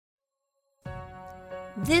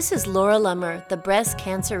This is Laura Lummer, the Breast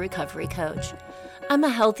Cancer Recovery Coach. I'm a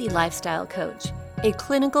healthy lifestyle coach, a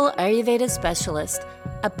clinical Ayurveda specialist,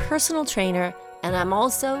 a personal trainer, and I'm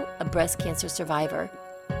also a breast cancer survivor.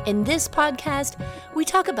 In this podcast, we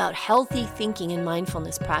talk about healthy thinking and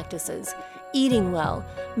mindfulness practices, eating well,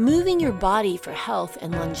 moving your body for health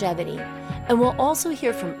and longevity, and we'll also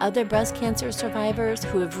hear from other breast cancer survivors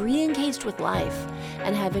who have re-engaged with life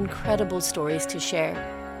and have incredible stories to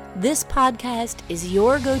share. This podcast is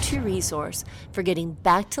your go-to resource for getting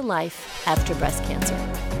back to life after breast cancer.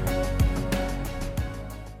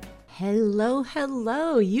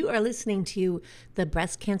 Hello. You are listening to the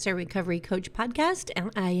Breast Cancer Recovery Coach podcast,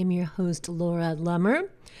 and I am your host, Laura Lummer.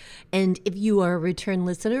 And if you are a return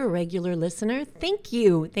listener, a regular listener, thank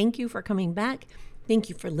you. Thank you for coming back. Thank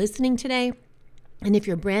you for listening today. And if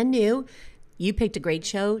you're brand new, you picked a great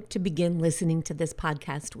show to begin listening to this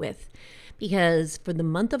podcast with. Because for the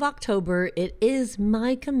month of October, it is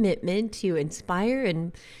my commitment to inspire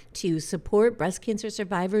and to support breast cancer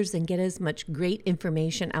survivors and get as much great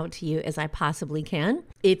information out to you as I possibly can.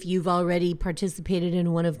 If you've already participated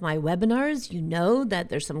in one of my webinars, you know that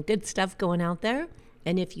there's some good stuff going out there.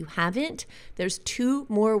 And if you haven't, there's 2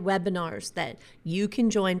 more webinars that you can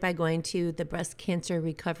join by going to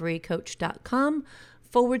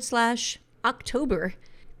thebreastcancerrecoverycoach.com/October.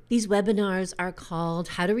 These webinars are called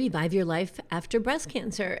How to Revive Your Life After Breast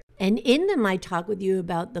Cancer. And in them, I talk with you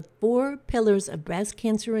about the 4 pillars of breast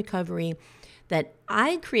cancer recovery that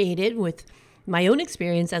I created with my own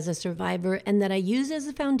experience as a survivor and that I use as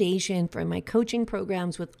a foundation for my coaching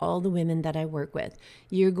programs with all the women that I work with.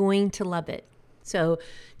 You're going to love it. So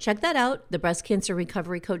check that out,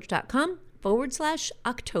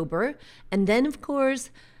 thebreastcancerrecoverycoach.com/October. And then, of course,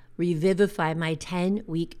 Revivify, my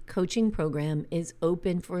 10-week coaching program, is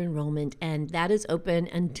open for enrollment, and that is open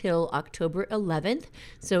until October 11th.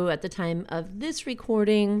 So at the time of this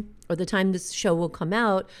recording, or the time this show will come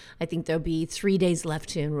out, I think there'll be 3 days left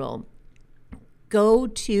to enroll. Go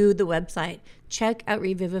to the website, check out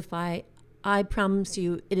Revivify. I promise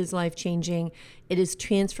you, it is life-changing. It is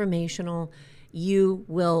transformational. You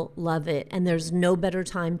will love it. And there's no better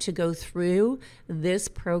time to go through this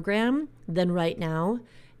program than right now,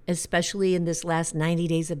 especially in this last 90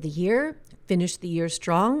 days of the year. Finish the year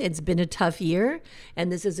strong. It's been a tough year,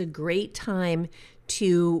 and this is a great time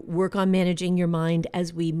to work on managing your mind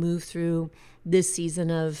as we move through this season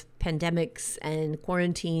of pandemics and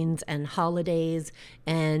quarantines and holidays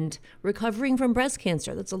and recovering from breast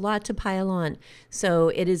cancer. That's a lot to pile on. So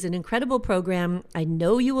it is an incredible program. I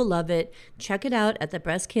know you will love it. Check it out at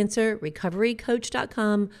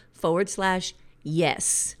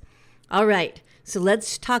thebreastcancerrecoverycoach.com/yes. All right. So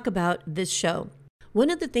let's talk about this show. One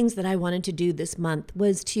of the things that I wanted to do this month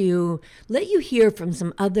was to let you hear from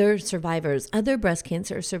some other survivors, other breast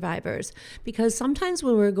cancer survivors, because sometimes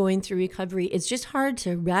when we're going through recovery, it's just hard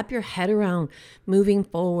to wrap your head around moving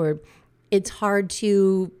forward. It's hard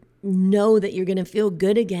to know that you're going to feel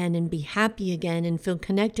good again and be happy again and feel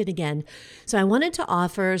connected again. So I wanted to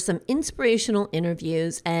offer some inspirational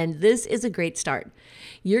interviews, and this is a great start.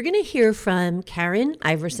 You're going to hear from Karen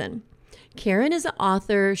Iverson. Karen is an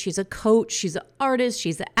author, she's a coach, she's an artist,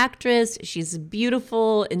 she's an actress, she's a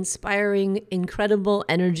beautiful, inspiring, incredible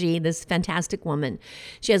energy, this fantastic woman.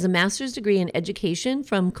 She has a master's degree in education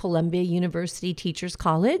from Columbia University Teachers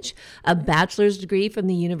College, a bachelor's degree from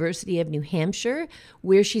the University of New Hampshire,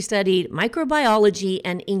 where she studied microbiology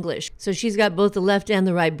and English. So she's got both the left and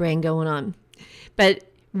the right brain going on. But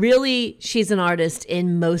really, she's an artist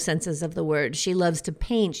in most senses of the word. She loves to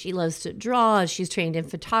paint. She loves to draw. She's trained in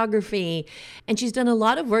photography. And she's done a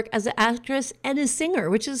lot of work as an actress and a singer,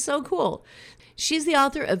 which is so cool. She's the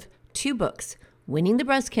author of 2 books. Winning the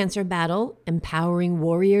Breast Cancer Battle, Empowering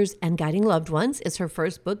Warriors and Guiding Loved Ones is her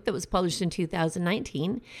first book that was published in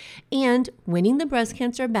 2019. And Winning the Breast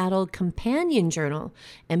Cancer Battle Companion Journal,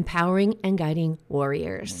 Empowering and Guiding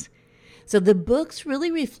Warriors. So the books really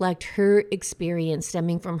reflect her experience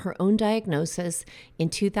stemming from her own diagnosis in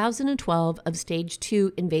 2012 of stage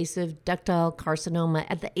 2 invasive ductal carcinoma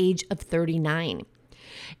at the age of 39.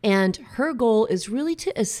 And her goal is really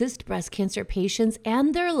to assist breast cancer patients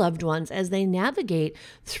and their loved ones as they navigate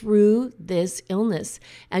through this illness.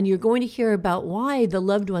 And you're going to hear about why the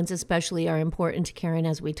loved ones especially are important to Karen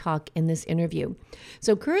as we talk in this interview.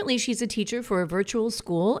 So currently she's a teacher for a virtual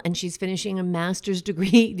school and she's finishing a master's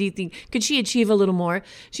degree. Do you think, could she achieve a little more?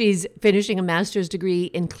 She's finishing a master's degree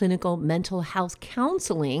in clinical mental health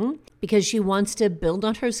counseling because she wants to build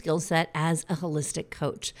on her skill set as a holistic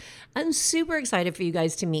coach. I'm super excited for you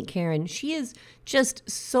guys to meet Karen. She is just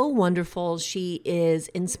so wonderful. She is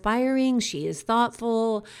inspiring. She is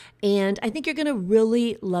thoughtful. And I think you're going to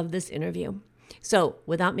really love this interview. So,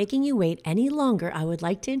 without making you wait any longer, I would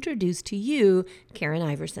like to introduce to you Karen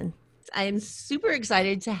Iverson. I'm super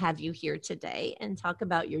excited to have you here today and talk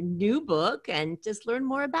about your new book and just learn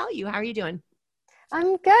more about you. How are you doing?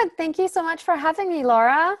 I'm good. Thank you so much for having me,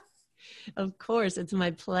 Laura. Of course, it's my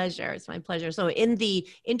pleasure. It's my pleasure. So, in the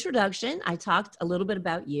introduction, I talked a little bit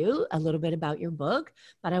about you, a little bit about your book,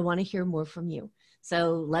 but I want to hear more from you.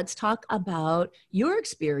 So, let's talk about your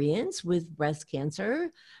experience with breast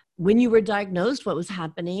cancer, when you were diagnosed, what was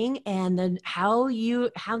happening, and then how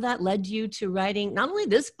that led you to writing not only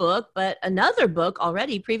this book, but another book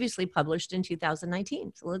already previously published in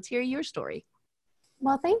 2019. So, let's hear your story.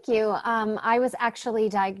 Well, thank you. I was actually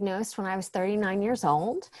diagnosed when I was 39 years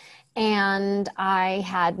old, and I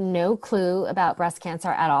had no clue about breast cancer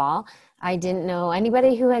at all. I didn't know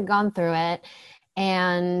anybody who had gone through it.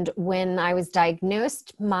 And when I was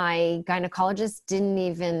diagnosed, my gynecologist didn't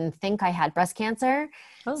even think I had breast cancer.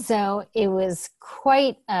 Oh. So it was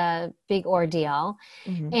quite a big ordeal.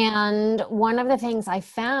 Mm-hmm. And one of the things I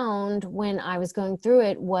found when I was going through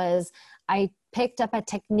it was I picked up a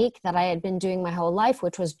technique that I had been doing my whole life,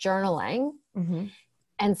 which was journaling. Mm-hmm.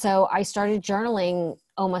 And so I started journaling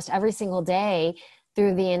almost every single day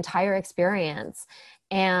through the entire experience.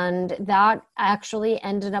 And that actually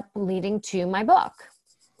ended up leading to my book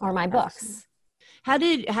or my books. How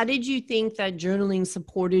did you think that journaling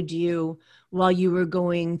supported you while you were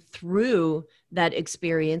going through that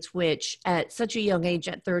experience, which at such a young age,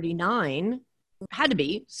 at 39, had to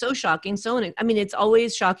be so shocking. It's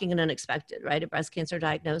always shocking and unexpected, right? A breast cancer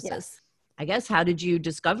diagnosis. Yes. I guess, how did you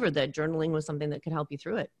discover that journaling was something that could help you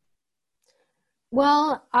through it?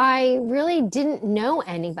 Well, I really didn't know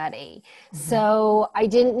anybody. Mm-hmm. So I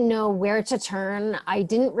didn't know where to turn. I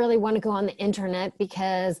didn't really want to go on the internet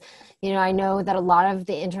because, I know that a lot of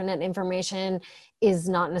the internet information is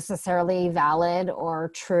not necessarily valid or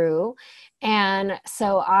true. And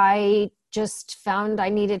so I just found I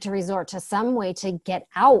needed to resort to some way to get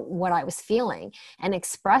out what I was feeling and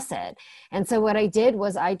express it. And so what I did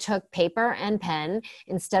was I took paper and pen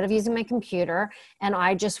instead of using my computer, and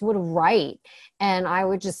I just would write, and I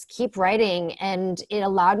would just keep writing. And it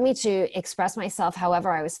allowed me to express myself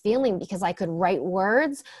however I was feeling, because I could write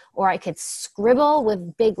words, or I could scribble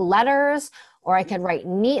with big letters, or I could write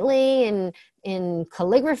neatly in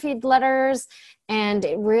calligraphied letters. And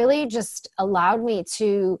it really just allowed me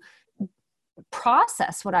to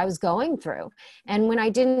process what I was going through. And when I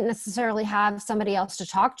didn't necessarily have somebody else to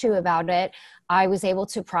talk to about it, I was able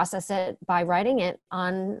to process it by writing it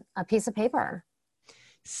on a piece of paper.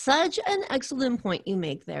 Such an excellent point you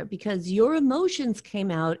make there, because your emotions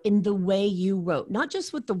came out in the way you wrote, not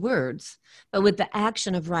just with the words, but with the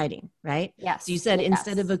action of writing, right? Yes. So you said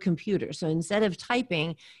instead of a computer. So instead of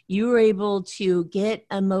typing, you were able to get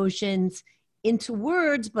emotions into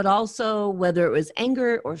words, but also whether it was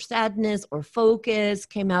anger or sadness or focus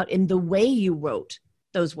came out in the way you wrote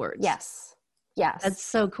those words. Yes. Yes. That's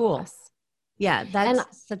so cool. Yes. Yeah,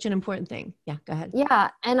 that's such an important thing. Yeah, go ahead.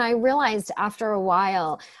 Yeah. And I realized after a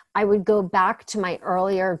while, I would go back to my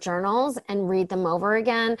earlier journals and read them over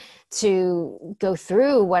again to go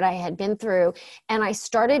through what I had been through. And I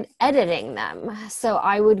started editing them. So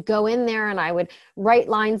I would go in there and I would write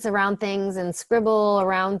lines around things and scribble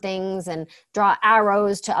around things and draw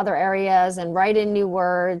arrows to other areas and write in new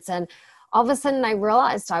words. And all of a sudden I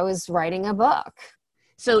realized I was writing a book.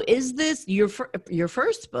 So is this your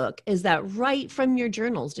first book? Is that right from your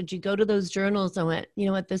journals? Did you go to those journals and went, you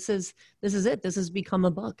know what, this is it. This has become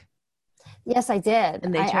a book. Yes, I did.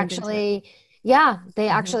 And they actually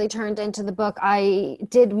turned into the book. I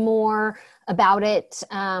did more about it,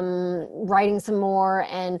 writing some more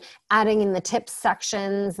and adding in the tips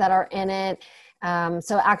sections that are in it.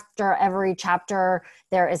 So after every chapter,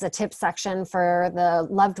 there is a tip section for the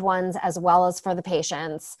loved ones as well as for the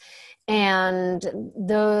patients. And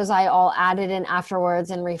those I all added in afterwards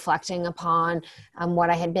and reflecting upon what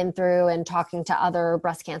I had been through and talking to other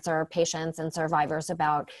breast cancer patients and survivors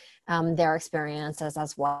about their experiences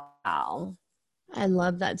as well. I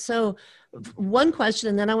love that. So one question,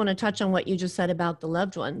 and then I want to touch on what you just said about the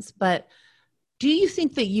loved ones, but do you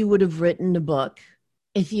think that you would have written a book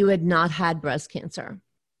if you had not had breast cancer?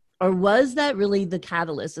 Or was that really the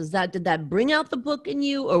catalyst? Did that bring out the book in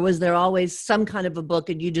you, or was there always some kind of a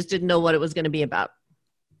book and you just didn't know what it was going to be about?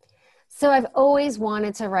 So I've always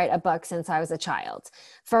wanted to write a book since I was a child.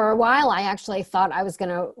 For a while, I actually thought I was going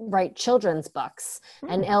to write children's books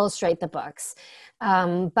and illustrate the books.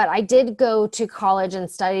 But I did go to college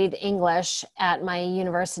and studied English at my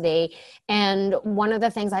university. And one of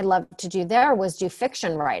the things I loved to do there was do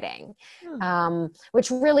fiction writing,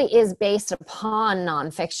 which really is based upon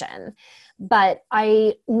nonfiction. but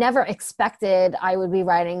I never expected I would be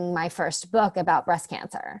writing my first book about breast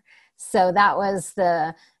cancer. So that was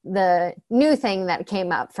the new thing that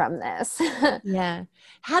came up from this. Yeah.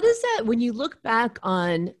 How does that, when you look back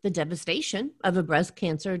on the devastation of a breast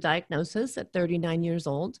cancer diagnosis at 39 years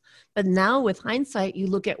old, but now with hindsight, you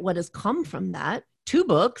look at what has come from that, two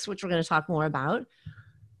books, which we're going to talk more about.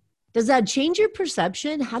 Does that change your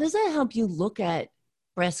perception? How does that help you look at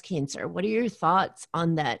breast cancer? What are your thoughts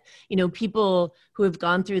on that? You know, people who have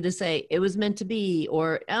gone through this say it was meant to be,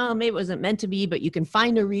 or oh, maybe it wasn't meant to be, but you can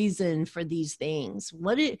find a reason for these things.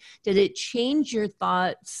 Did it change your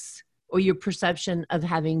thoughts or your perception of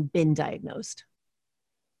having been diagnosed?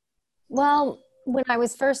 Well, when I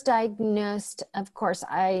was first diagnosed, of course,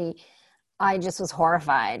 I just was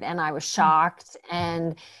horrified and I was shocked,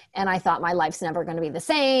 and I thought my life's never going to be the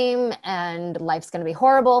same, and life's going to be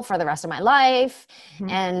horrible for the rest of my life, Mhm.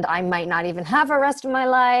 and I might not even have a rest of my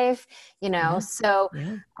life, Yeah. so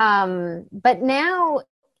Yeah. but now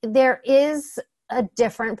there is a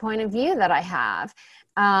different point of view that I have.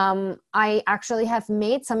 I actually have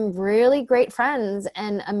made some really great friends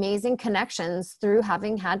and amazing connections through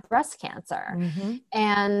having had breast cancer. Mm-hmm.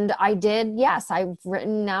 And I did, yes, I've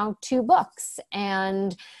written now 2 books.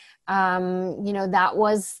 And, that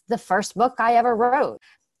was the first book I ever wrote.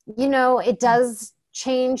 It does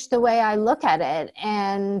change the way I look at it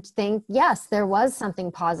and think, yes, there was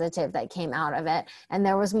something positive that came out of it. And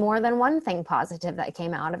there was more than one thing positive that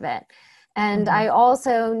came out of it. And Mm-hmm. I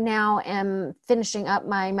also now am finishing up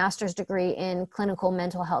my master's degree in clinical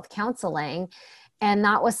mental health counseling. And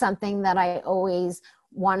that was something that I always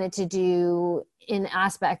wanted to do in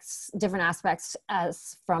different aspects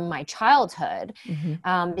as from my childhood.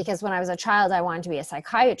 Mm-hmm. Because when I was a child, I wanted to be a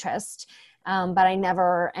psychiatrist, but I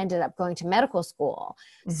never ended up going to medical school.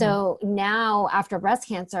 Mm-hmm. So now after breast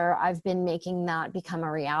cancer, I've been making that become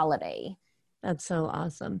a reality. That's so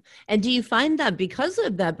awesome. And do you find that because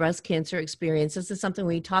of that breast cancer experience, this is something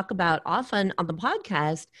we talk about often on the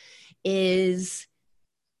podcast, is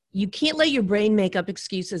you can't let your brain make up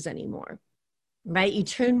excuses anymore, right? You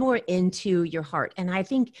turn more into your heart. And I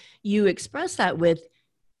think you express that with,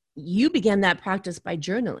 you began that practice by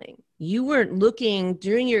journaling. You weren't looking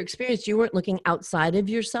during your experience, you weren't looking outside of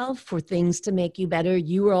yourself for things to make you better.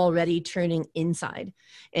 You were already turning inside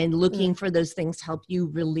and looking for those things to help you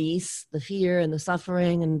release the fear and the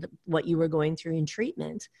suffering and what you were going through in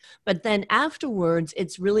treatment. But then afterwards,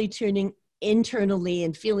 it's really turning internally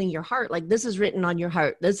and feeling your heart, like this is written on your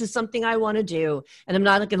heart. This is something I want to do. And I'm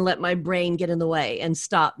not going to let my brain get in the way and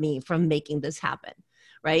stop me from making this happen.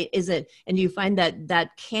 Right? And you find that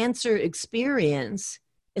that cancer experience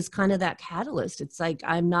is kind of that catalyst. It's like,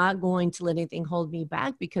 I'm not going to let anything hold me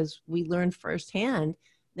back, because we learned firsthand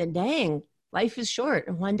that, dang, life is short.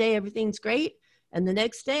 And one day everything's great. And the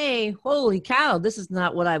next day, holy cow, this is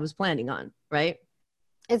not what I was planning on. Right?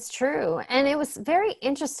 It's true. And it was very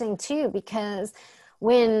interesting too, because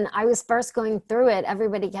when I was first going through it,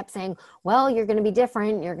 everybody kept saying, well, you're going to be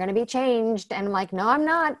different. You're going to be changed. And I'm like, no, I'm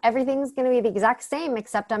not. Everything's going to be the exact same,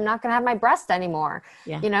 except I'm not going to have my breast anymore,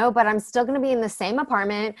 Yeah. but I'm still going to be in the same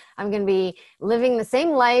apartment. I'm going to be living the same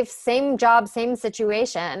life, same job, same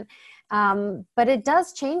situation. But it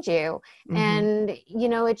does change you. Mm-hmm. And,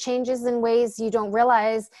 it changes in ways you don't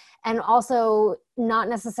realize. And also not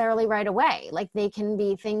necessarily right away. Like they can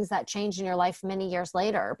be things that change in your life many years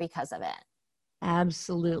later because of it.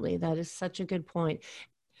 Absolutely. That is such a good point.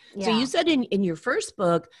 So you Yeah. said in your first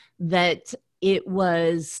book that it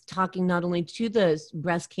was talking not only to the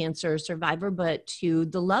breast cancer survivor, but to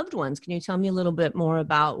the loved ones. Can you tell me a little bit more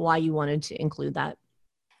about why you wanted to include that?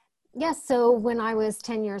 Yes. So when I was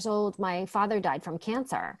 10 years old, my father died from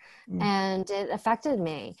cancer, and it affected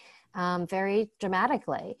me very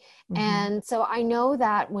dramatically. Mm-hmm. And so I know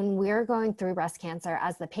that when we're going through breast cancer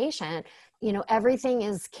as the patient, everything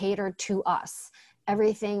is catered to us.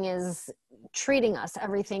 Everything is treating us.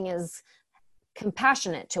 Everything is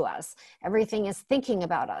compassionate to us. Everything is thinking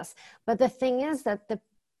about us. But the thing is that the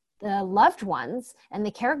loved ones and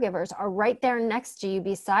the caregivers are right there next to you,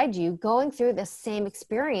 beside you, going through the same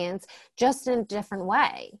experience, just in a different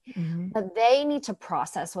way. Mm-hmm. But they need to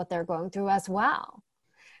process what they're going through as well.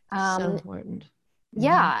 So Um, important. Mm-hmm.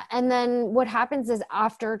 yeah. And then what happens is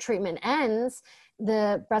after treatment ends,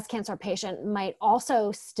 the breast cancer patient might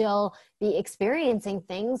also still be experiencing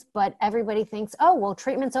things, but everybody thinks, oh, well,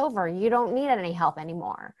 treatment's over. You don't need any help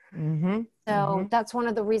anymore. Mm-hmm. Mm-hmm. So that's one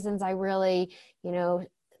of the reasons I really,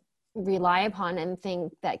 rely upon and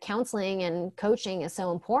think that counseling and coaching is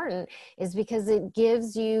so important, is because it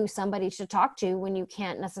gives you somebody to talk to when you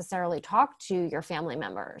can't necessarily talk to your family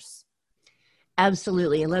members.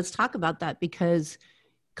 Absolutely. And let's talk about that, because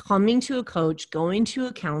coming to a coach, going to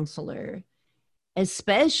a counselor,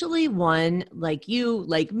 especially one like you,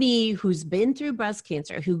 like me, who's been through breast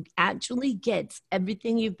cancer, who actually gets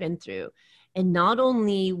everything you've been through. And not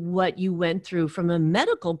only what you went through from a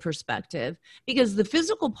medical perspective, because the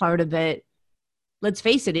physical part of it, let's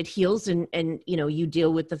face it, it heals and you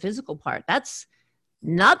deal with the physical part. That's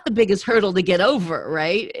not the biggest hurdle to get over,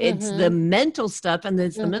 right? It's the mental stuff, and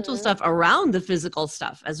it's the mental stuff around the physical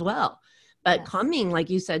stuff as well. But coming, like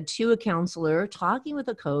you said, to a counselor, talking with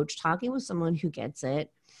a coach, talking with someone who gets it,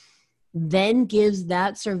 then gives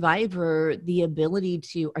that survivor the ability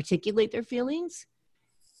to articulate their feelings,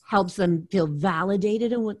 helps them feel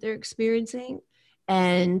validated in what they're experiencing,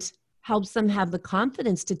 and helps them have the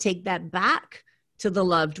confidence to take that back to the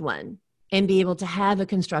loved one and be able to have a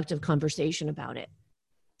constructive conversation about it.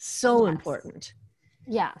 So important.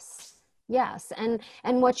 Yes. And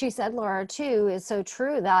what you said, Laura, too, is so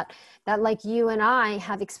true that like you and I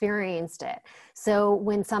have experienced it. So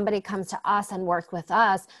when somebody comes to us and works with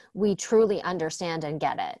us, we truly understand and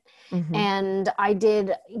get it. And I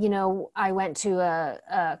did, I went to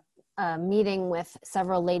a meeting with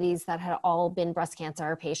several ladies that had all been breast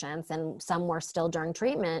cancer patients, and some were still during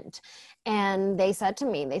treatment. And they said to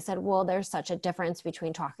me, well, there's such a difference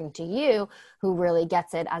between talking to you, who really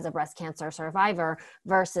gets it as a breast cancer survivor,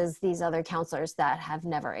 versus these other counselors that have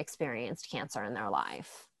never experienced cancer in their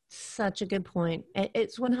life. Such a good point.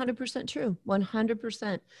 It's 100% true.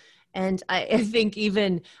 100%. And I think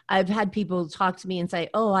even I've had people talk to me and say,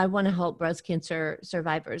 oh, I want to help breast cancer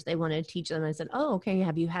survivors. They want to teach them. I said, oh, okay.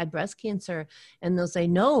 Have you had breast cancer? And they'll say,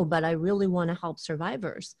 no, but I really want to help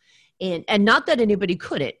survivors. And not that anybody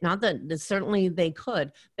couldn't, not that certainly they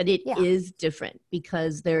could, but it is different,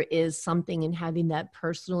 because there is something in having that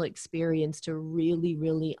personal experience to really,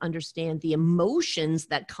 really understand the emotions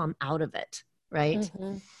that come out of it. Right.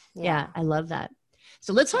 Yeah, I love that.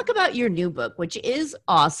 So let's talk about your new book, which is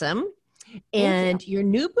awesome. And your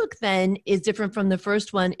new book then is different from the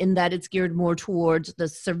first one in that it's geared more towards the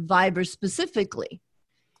survivor specifically.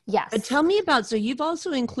 Yes. But tell me about, so you've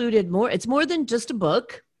also included more, it's more than just a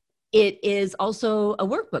book. It is also a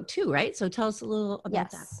workbook too, right? So tell us a little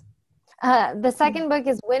about that. The second book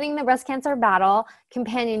is Winning the Breast Cancer Battle,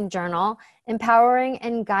 Companion Journal, Empowering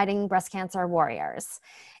and Guiding Breast Cancer Warriors.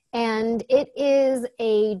 And it is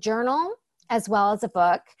a journal as well as a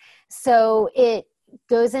book. So it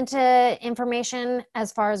goes into information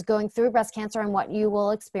as far as going through breast cancer and what you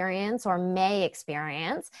will experience or may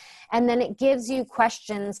experience. And then it gives you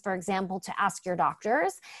questions, for example, to ask your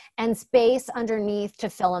doctors, and space underneath to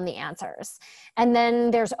fill in the answers. And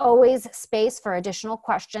then there's always space for additional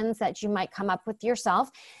questions that you might come up with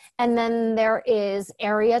yourself. And then there is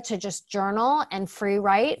area to just journal and free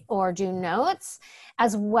write or do notes,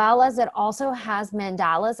 as well as it also has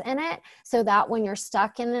mandalas in it, so that when you're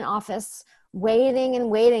stuck in an office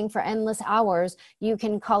waiting for endless hours, you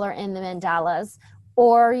can color in the mandalas,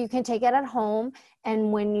 or you can take it at home,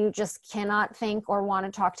 and when you just cannot think or want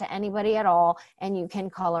to talk to anybody at all, and you can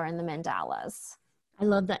color in the mandalas. I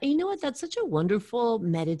love that. And you know what? That's such a wonderful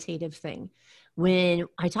meditative thing. When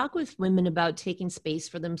I talk with women about taking space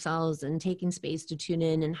for themselves and taking space to tune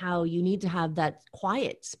in, and how you need to have that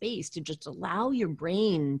quiet space to just allow your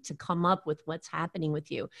brain to come up with what's happening with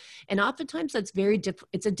you. And oftentimes that's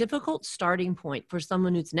it's a difficult starting point for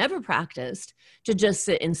someone who's never practiced to just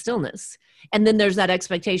sit in stillness. And then there's that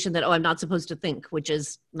expectation that, oh, I'm not supposed to think, which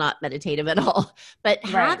is not meditative at all. But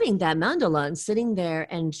having that mandala and sitting there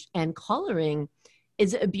and coloring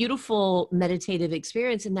is a beautiful meditative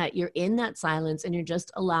experience, in that you're in that silence and you're just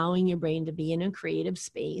allowing your brain to be in a creative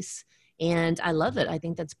space. And I love it. I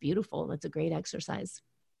think that's beautiful. That's a great exercise.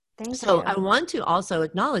 Thank you. So I want to also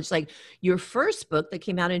acknowledge, like, your first book that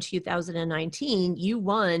came out in 2019, you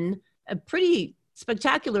won a pretty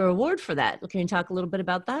spectacular award for that. Can you talk a little bit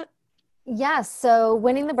about that? Yes. So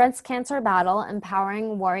Winning the Breast Cancer Battle,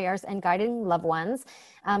 Empowering Warriors and Guiding Loved Ones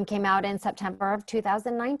came out in September of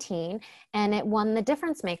 2019, and it won the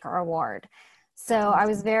Difference Maker Award. So I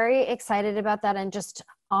was very excited about that, and just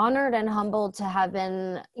honored and humbled to have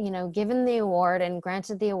been, given the award and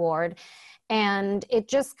granted the award. And it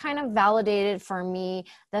just kind of validated for me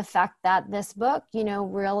the fact that this book,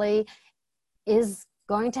 really is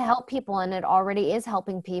going to help people, and it already is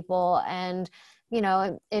helping people. And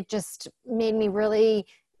it just made me really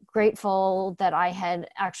grateful that I had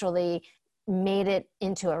actually made it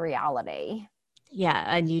into a reality. Yeah,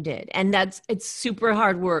 and you did. And it's super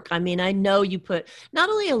hard work. I mean, I know you put not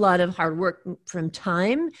only a lot of hard work from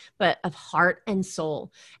time, but of heart and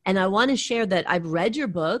soul. And I want to share that I've read your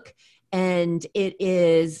book, and it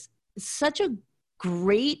is such a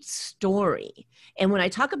great story. And when I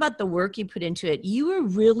talk about the work you put into it, you were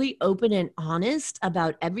really open and honest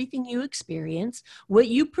about everything you experienced, what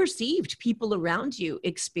you perceived people around you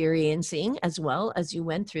experiencing as well as you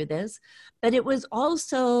went through this. But it was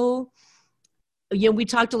also, we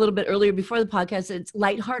talked a little bit earlier before the podcast, it's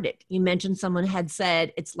lighthearted. You mentioned someone had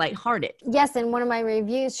said it's lighthearted. Yes, in one of my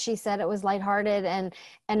reviews, she said it was lighthearted and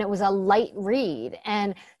it was a light read.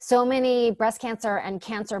 And so many breast cancer and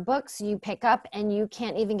cancer books you pick up and you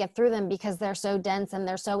can't even get through them because they're so dense and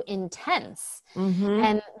they're so intense. Mm-hmm.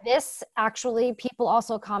 And this actually, people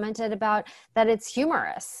also commented about that it's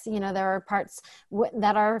humorous. There are parts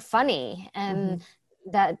that are funny and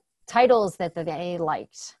that titles that they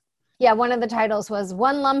liked. Yeah, one of the titles was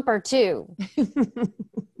One Lump or Two.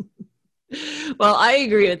 Well, I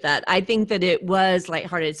agree with that. I think that it was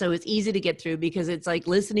lighthearted. So it's easy to get through because it's like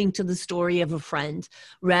listening to the story of a friend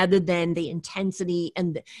rather than the intensity.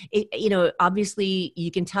 And, obviously you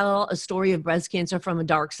can tell a story of breast cancer from a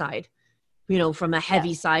dark side, from a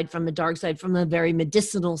heavy side, from a dark side, from a very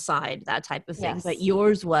medicinal side, that type of thing. Yes. But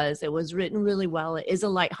yours it was written really well. It is a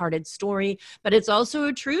lighthearted story, but it's also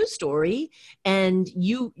a true story. And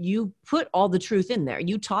you put all the truth in there.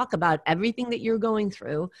 You talk about everything that you're going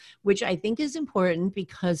through, which I think is important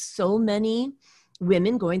because so many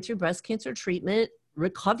women going through breast cancer treatment,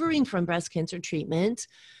 recovering from breast cancer treatment,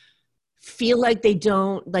 feel like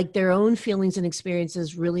their own feelings and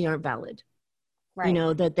experiences really aren't valid.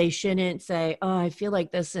 Right. That they shouldn't say, oh, I feel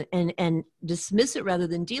like this and dismiss it rather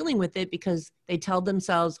than dealing with it because they tell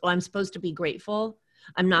themselves, oh, I'm supposed to be grateful.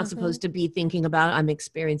 I'm not supposed to be thinking about I'm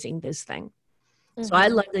experiencing this thing. So I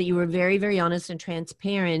love that you were very, very honest and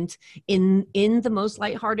transparent in the most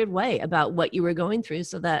lighthearted way about what you were going through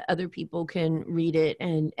so that other people can read it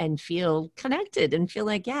and feel connected and feel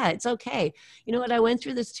like, yeah, it's okay. You know what? I went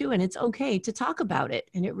through this too, and it's okay to talk about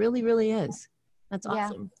it. And it really, really is. That's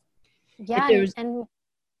awesome. Yeah, and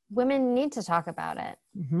women need to talk about it.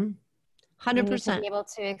 100%. You need to be able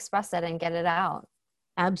to express it and get it out.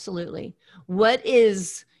 Absolutely. What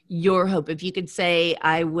is your hope? If you could say,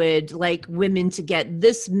 I would like women to get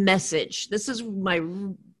this message. This is my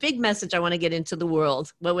big message I want to get into the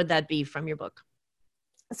world. What would that be from your book?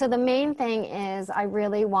 So the main thing is I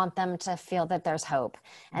really want them to feel that there's hope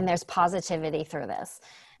and there's positivity through this.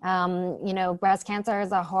 Breast cancer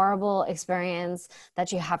is a horrible experience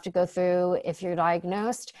that you have to go through if you're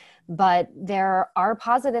diagnosed, but there are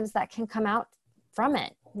positives that can come out from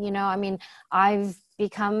it. I've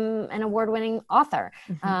become an award-winning author.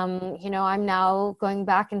 I'm now going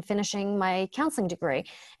back and finishing my counseling degree.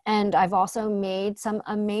 And I've also made some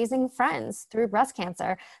amazing friends through breast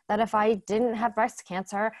cancer that if I didn't have breast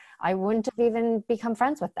cancer, I wouldn't have even become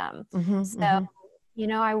friends with them.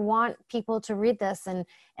 I want people to read this and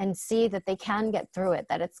see that they can get through it,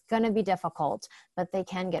 that it's going to be difficult, but they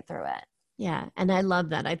can get through it. Yeah. And I love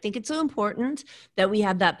that. I think it's so important that we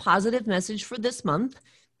have that positive message for this month,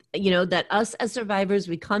 that us as survivors,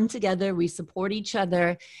 we come together, we support each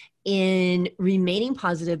other in remaining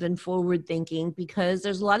positive and forward thinking because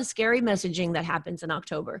there's a lot of scary messaging that happens in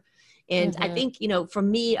October. And I think, for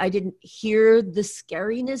me, I didn't hear the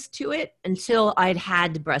scariness to it until I'd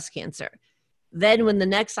had breast cancer. Then when the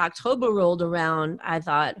next October rolled around, I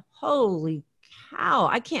thought, holy cow,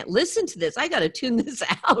 I can't listen to this. I got to tune this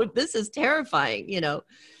out. This is terrifying,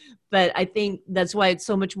 But I think that's why it's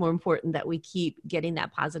so much more important that we keep getting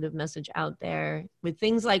that positive message out there with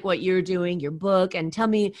things like what you're doing, your book. And tell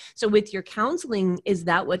me, so with your counseling, is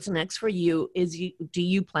that what's next for you? Do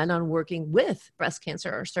you plan on working with breast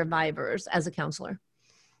cancer survivors as a counselor?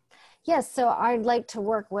 Yes, so I'd like to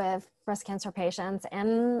work with breast cancer patients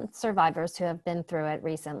and survivors who have been through it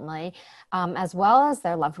recently, as well as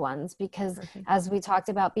their loved ones, because as we talked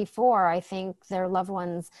about before, I think their loved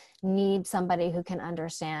ones need somebody who can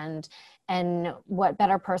understand, and what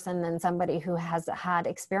better person than somebody who has had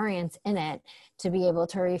experience in it to be able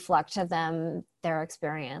to reflect to them their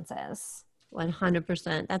experiences.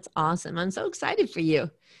 100%. That's awesome. I'm so excited for you.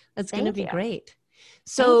 That's going to be great.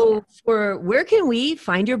 So where can we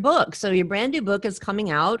find your book? So your brand new book is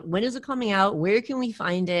coming out. When is it coming out? Where can we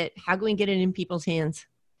find it? How can we get it in people's hands?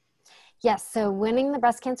 Yes. So Winning the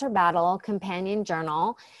Breast Cancer Battle companion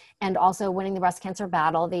journal and also Winning the Breast Cancer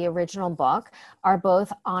Battle, the original book, are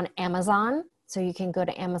both on Amazon. So you can go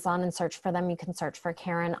to Amazon and search for them. You can search for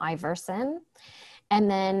Karen Iverson. And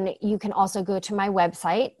then you can also go to my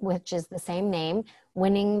website, which is the same name,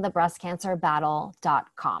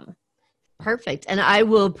 winningthebreastcancerbattle.com. Perfect. And I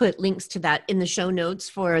will put links to that in the show notes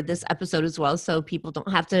for this episode as well. So people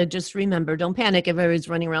don't have to just remember, don't panic if everybody's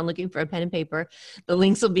running around looking for a pen and paper. The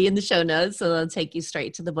links will be in the show notes. So they'll take you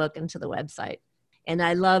straight to the book and to the website. And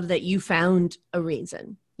I love that you found a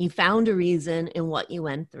reason. You found a reason in what you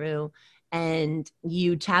went through, and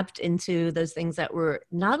you tapped into those things that were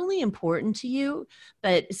not only important to you,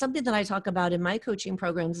 but something that I talk about in my coaching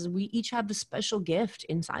programs is we each have a special gift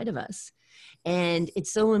inside of us. And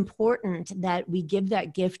it's so important that we give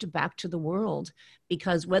that gift back to the world,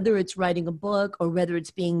 because whether it's writing a book or whether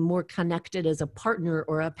it's being more connected as a partner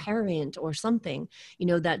or a parent or something,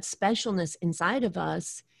 that specialness inside of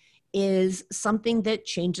us is something that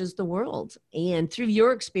changes the world. And through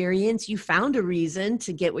your experience, you found a reason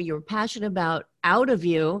to get what you were passionate about out of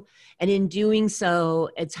you. And in doing so,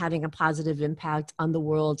 it's having a positive impact on the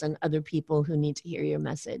world and other people who need to hear your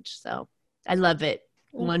message. So I love it.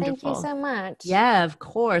 Wonderful. Thank you so much. Yeah, of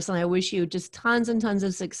course. And I wish you just tons and tons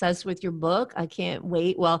of success with your book. I can't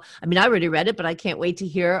wait. Well, I mean, I already read it, but I can't wait to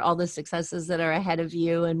hear all the successes that are ahead of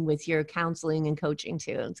you and with your counseling and coaching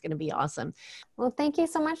too. It's going to be awesome. Well, thank you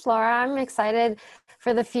so much, Laura. I'm excited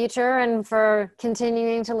for the future and for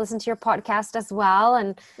continuing to listen to your podcast as well.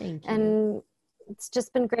 And thank you. And it's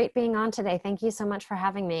just been great being on today. Thank you so much for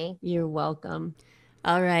having me. You're welcome.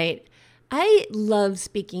 All right. I love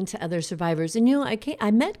speaking to other survivors. And,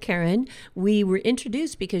 I met Karen. We were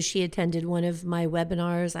introduced because she attended one of my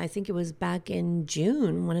webinars. I think it was back in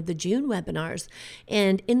June, one of the June webinars.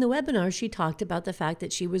 And in the webinar, she talked about the fact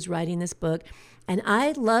that she was writing this book. And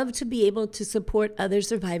I love to be able to support other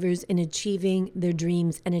survivors in achieving their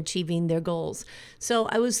dreams and achieving their goals. So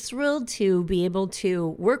I was thrilled to be able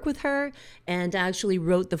to work with her, and actually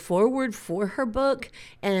wrote the foreword for her book.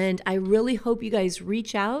 And I really hope you guys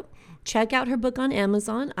reach out. Check out her book on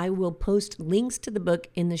Amazon. I will post links to the book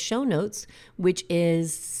in the show notes, which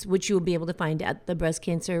you will be able to find at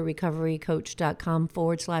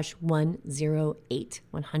thebreastcancerrecoverycoach.com/108.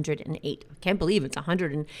 108. I can't believe it's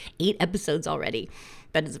 108 episodes already,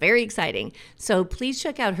 but it's very exciting. So please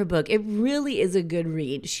check out her book. It really is a good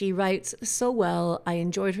read. She writes so well. I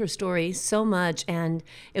enjoyed her story so much, and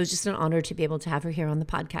it was just an honor to be able to have her here on the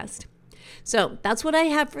podcast. So that's what I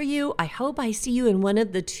have for you. I hope I see you in one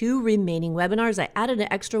of the 2 remaining webinars. I added an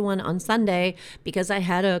extra one on Sunday because I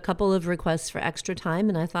had a couple of requests for extra time,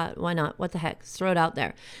 and I thought, why not? What the heck? Throw it out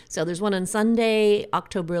there. So there's one on Sunday,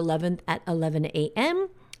 October 11th at 11 a.m.,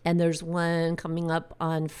 and there's one coming up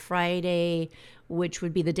on Friday, which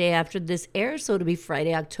would be the day after this airs. So it'll be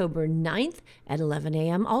Friday, October 9th at 11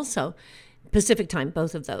 a.m. also. Pacific time,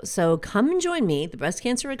 both of those. So come and join me,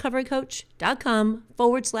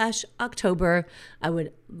 thebreastcancerrecoverycoach.com/October. I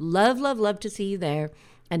would love to see you there.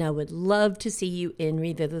 And I would love to see you in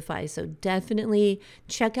Revivify. So definitely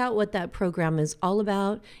check out what that program is all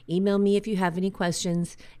about. Email me if you have any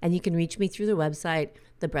questions, and you can reach me through the website,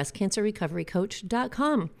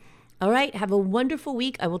 thebreastcancerrecoverycoach.com. All right, have a wonderful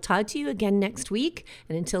week. I will talk to you again next week.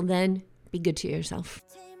 And until then, be good to yourself.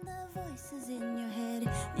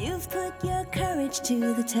 You've put your courage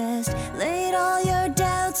to the test, laid all your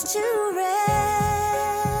doubts to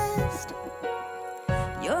rest.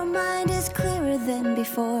 Your mind is clearer than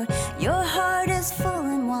before, your heart is full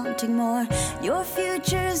and wanting more, your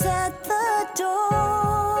future's at the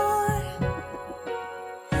door.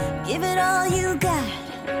 Give it all you got,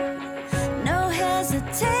 no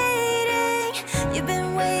hesitating, you've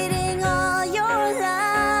been waiting all your life.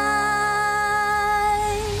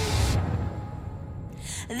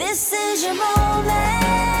 This is your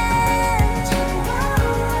moment.